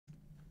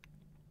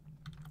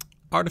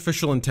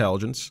Artificial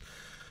intelligence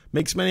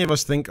makes many of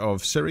us think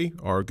of Siri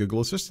or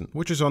Google Assistant,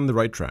 which is on the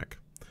right track.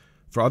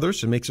 For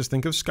others, it makes us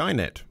think of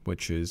Skynet,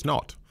 which is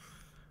not.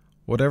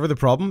 Whatever the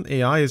problem,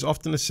 AI is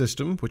often a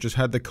system which has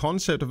had the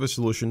concept of a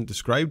solution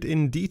described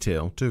in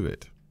detail to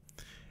it.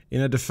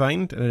 In a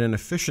defined and an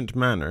efficient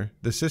manner,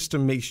 the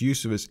system makes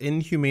use of its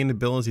inhumane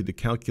ability to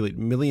calculate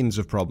millions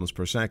of problems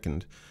per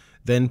second,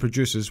 then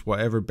produces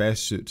whatever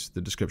best suits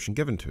the description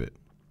given to it.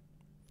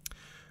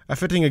 A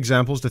fitting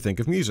example is to think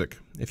of music.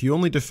 If you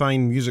only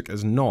define music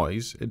as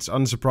noise, it's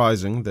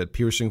unsurprising that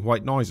piercing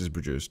white noise is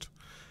produced.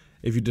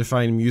 If you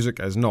define music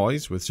as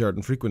noise with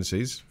certain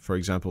frequencies, for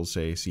example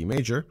say C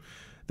major,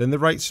 then the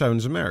right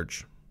sounds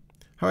emerge.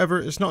 However,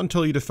 it's not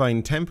until you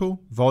define tempo,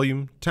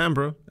 volume,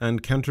 timbre,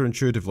 and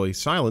counterintuitively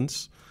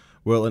silence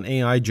will an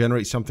AI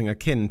generate something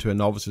akin to a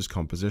novice's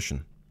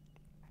composition.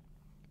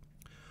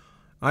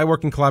 I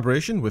work in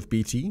collaboration with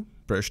BT,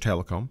 British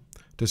Telecom,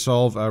 to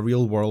solve a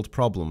real-world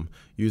problem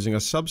using a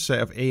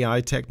subset of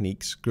AI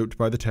techniques grouped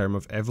by the term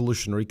of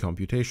evolutionary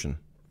computation.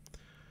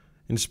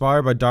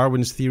 Inspired by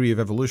Darwin's theory of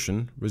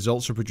evolution,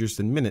 results are produced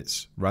in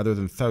minutes rather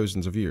than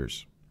thousands of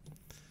years.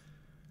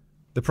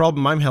 The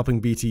problem I'm helping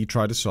BT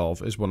try to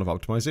solve is one of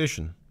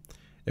optimization.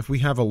 If we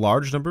have a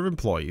large number of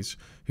employees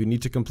who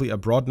need to complete a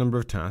broad number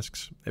of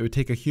tasks, it would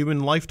take a human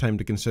lifetime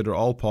to consider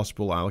all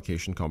possible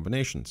allocation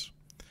combinations.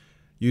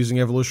 Using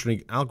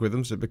evolutionary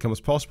algorithms, it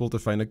becomes possible to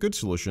find a good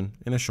solution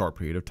in a short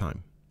period of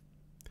time.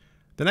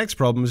 The next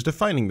problem is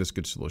defining this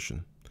good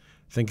solution.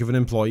 Think of an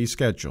employee's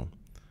schedule.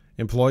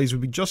 Employees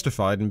would be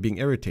justified in being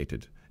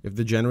irritated if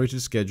the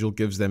generated schedule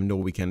gives them no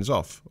weekends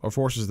off or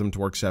forces them to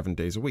work 7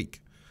 days a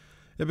week.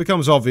 It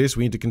becomes obvious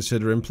we need to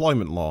consider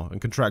employment law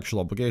and contractual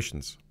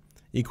obligations.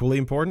 Equally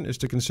important is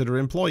to consider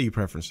employee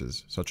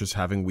preferences, such as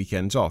having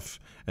weekends off,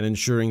 and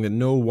ensuring that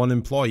no one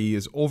employee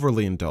is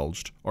overly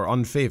indulged or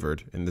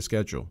unfavored in the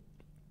schedule.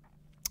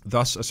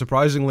 Thus, a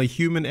surprisingly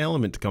human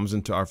element comes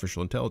into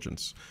artificial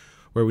intelligence,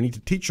 where we need to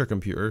teach our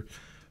computer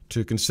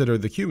to consider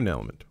the human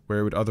element, where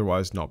it would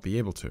otherwise not be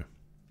able to.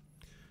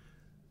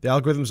 The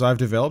algorithms I've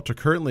developed are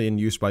currently in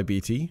use by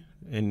BT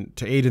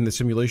to aid in the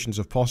simulations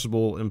of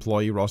possible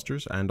employee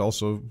rosters and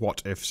also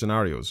what-if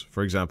scenarios.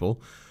 For example,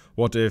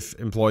 what if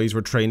employees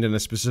were trained in a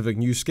specific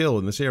new skill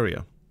in this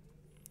area?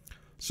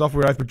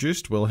 Software I've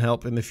produced will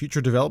help in the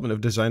future development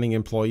of designing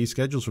employee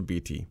schedules for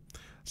BT.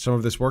 Some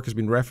of this work has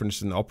been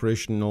referenced in the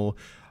operational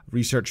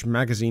research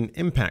magazine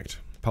Impact,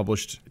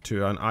 published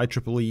to an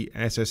IEEE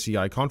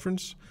SSCI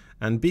conference,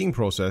 and being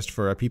processed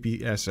for a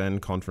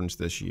PPSN conference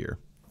this year.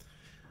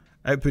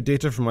 Output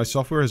data from my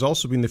software has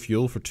also been the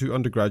fuel for 2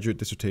 undergraduate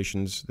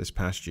dissertations this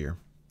past year.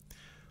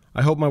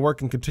 I hope my work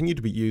can continue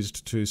to be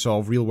used to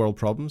solve real-world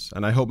problems,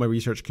 and I hope my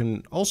research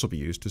can also be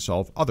used to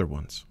solve other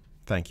ones.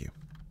 Thank you.